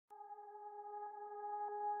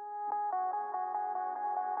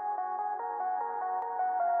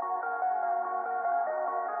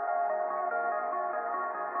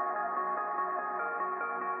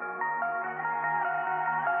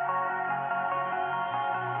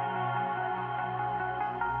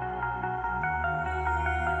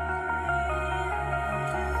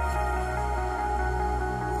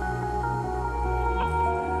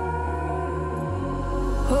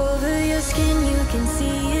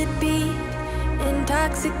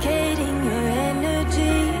intoxicating your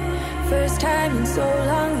energy. First time in so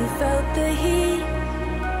long you felt the heat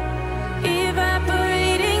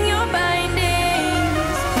evaporating your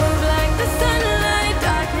bindings. Move like the sunlight,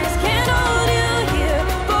 darkness can't hold you here.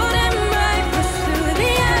 Bold and bright, push through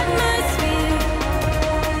the atmosphere.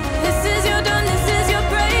 This is your dawn, this is your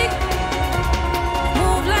break.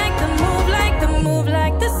 Move like the, move like the, move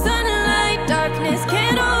like the sunlight, darkness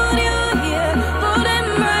can't hold you here. Bold and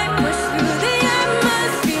bright, push through the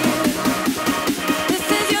atmosphere. This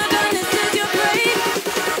is your dawn, this is your break.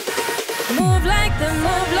 Move like the,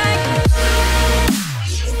 move like the.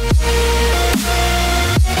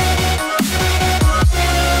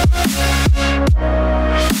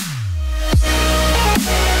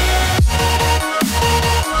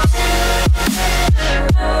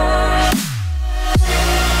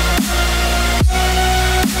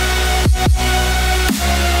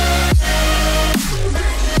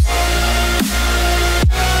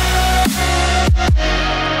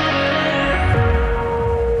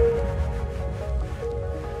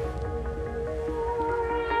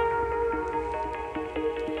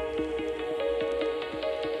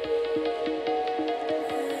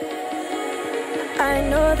 I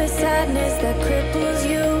know the sadness that cripples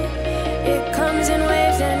you. It comes in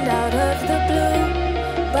waves and out of the blue.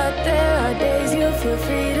 But there are days you feel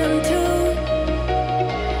freedom too.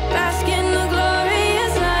 Bask in the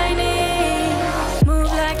glorious lightning.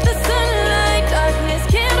 Move like the sunlight, darkness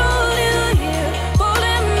can't hold you here. Bold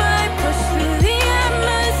and bright, push through the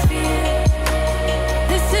atmosphere.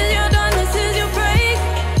 This is your dawn, this is your break.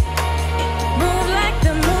 Move like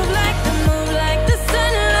the, move like the, move like the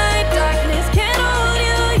sunlight, darkness can't hold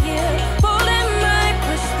you here. Bold and bright,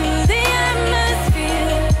 push through the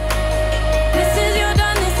atmosphere. This is your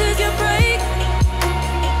dawn, this is your break.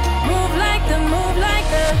 Move like the, move like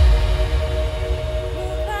the,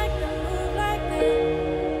 move like the, move like the,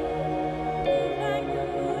 move like the,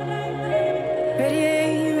 move like the.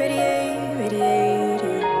 Radiate, radiate, radiate.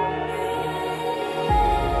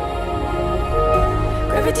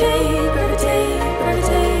 Gravitate, gravitate,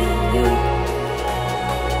 gravitate.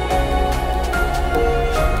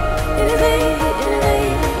 Innovate,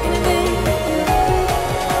 innovate, innovate.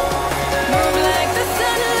 Move like the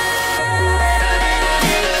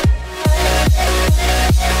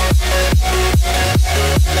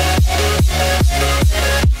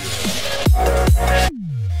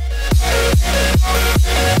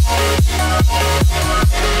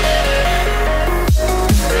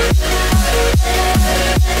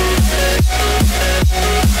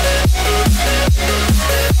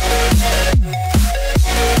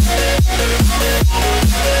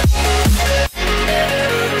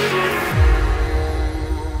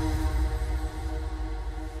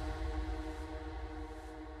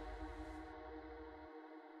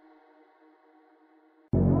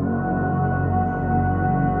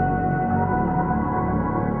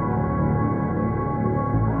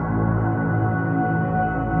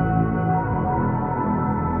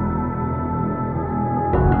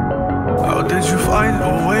How did you find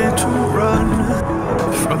a way to run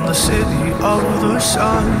from the city of the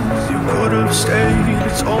sun? You could have stayed,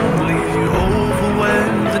 it's only over when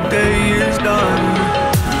the day is done.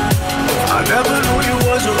 I never knew you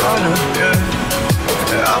was a runner,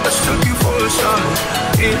 yeah. I mistook you for a son.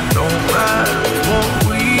 It don't matter what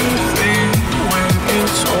we think when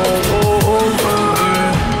it's all over,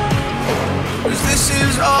 'cause this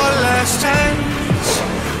is our last chance.